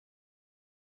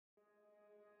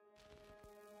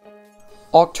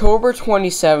October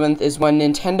 27th is when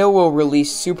Nintendo will release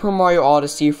Super Mario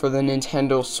Odyssey for the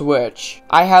Nintendo Switch.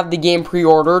 I have the game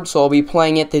pre-ordered, so I'll be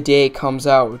playing it the day it comes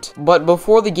out. But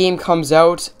before the game comes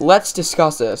out, let's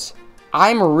discuss it.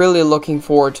 I'm really looking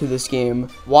forward to this game.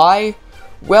 Why?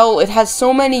 Well, it has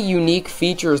so many unique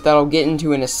features that I'll get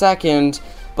into in a second,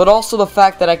 but also the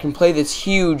fact that I can play this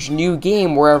huge new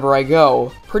game wherever I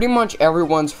go. Pretty much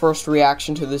everyone's first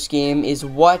reaction to this game is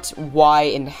what, why,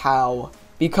 and how.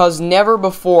 Because never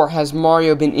before has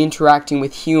Mario been interacting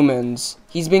with humans.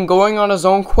 He's been going on his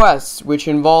own quests, which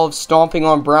involves stomping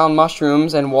on brown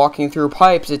mushrooms and walking through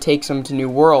pipes that takes him to new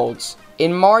worlds.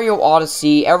 In Mario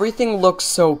Odyssey, everything looks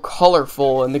so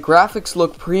colorful and the graphics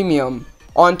look premium.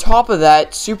 On top of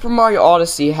that, Super Mario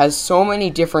Odyssey has so many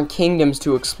different kingdoms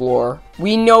to explore.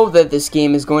 We know that this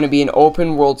game is going to be an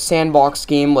open world sandbox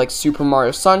game like Super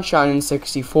Mario Sunshine in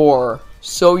 64.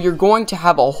 So you're going to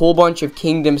have a whole bunch of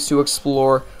kingdoms to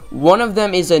explore. One of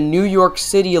them is a New York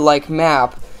City-like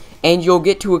map, and you'll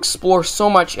get to explore so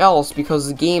much else because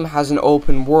the game has an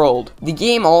open world. The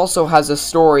game also has a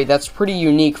story that's pretty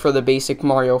unique for the basic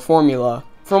Mario formula.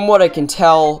 From what I can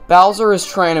tell, Bowser is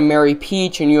trying to marry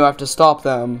Peach and you have to stop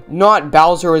them. Not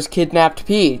Bowser has kidnapped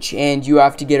Peach and you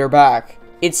have to get her back.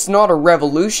 It's not a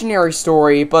revolutionary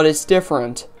story, but it's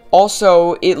different.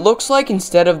 Also, it looks like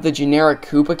instead of the generic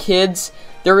Koopa kids,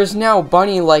 there is now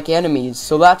bunny-like enemies,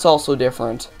 so that's also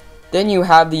different. Then you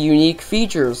have the unique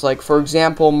features, like for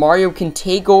example, Mario can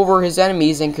take over his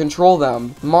enemies and control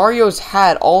them. Mario's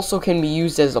hat also can be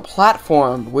used as a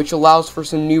platform, which allows for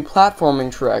some new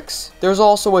platforming tricks. There's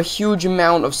also a huge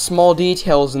amount of small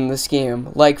details in this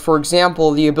game, like for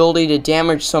example, the ability to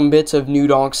damage some bits of New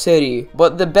Donk City.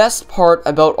 But the best part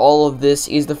about all of this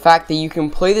is the fact that you can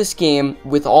play this game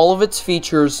with all of its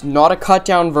features, not a cut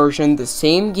down version, the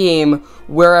same game,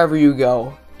 wherever you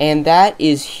go. And that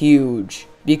is huge,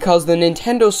 because the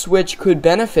Nintendo Switch could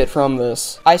benefit from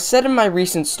this. I said in my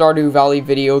recent Stardew Valley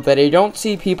video that I don't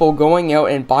see people going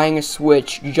out and buying a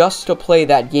Switch just to play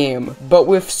that game. But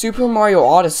with Super Mario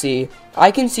Odyssey, I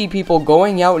can see people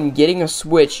going out and getting a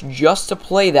Switch just to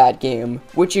play that game,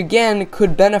 which again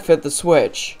could benefit the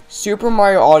Switch. Super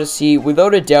Mario Odyssey,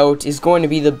 without a doubt, is going to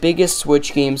be the biggest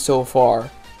Switch game so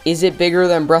far. Is it bigger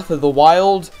than Breath of the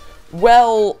Wild?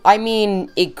 Well, I mean,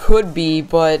 it could be,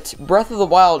 but Breath of the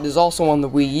Wild is also on the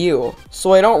Wii U,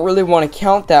 so I don't really want to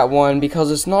count that one because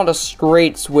it's not a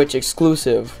straight Switch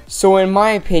exclusive. So in my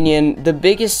opinion, the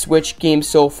biggest Switch game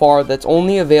so far that's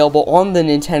only available on the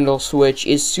Nintendo Switch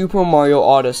is Super Mario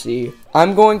Odyssey.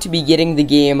 I'm going to be getting the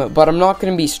game, but I'm not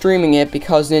going to be streaming it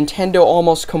because Nintendo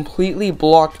almost completely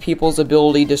blocked people's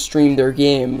ability to stream their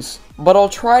games. But I'll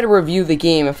try to review the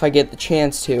game if I get the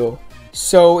chance to.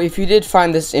 So, if you did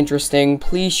find this interesting,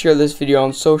 please share this video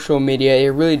on social media,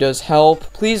 it really does help.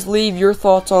 Please leave your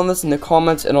thoughts on this in the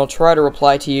comments and I'll try to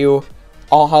reply to you.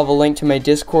 I'll have a link to my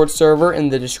Discord server in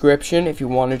the description if you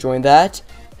want to join that,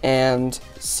 and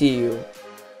see you.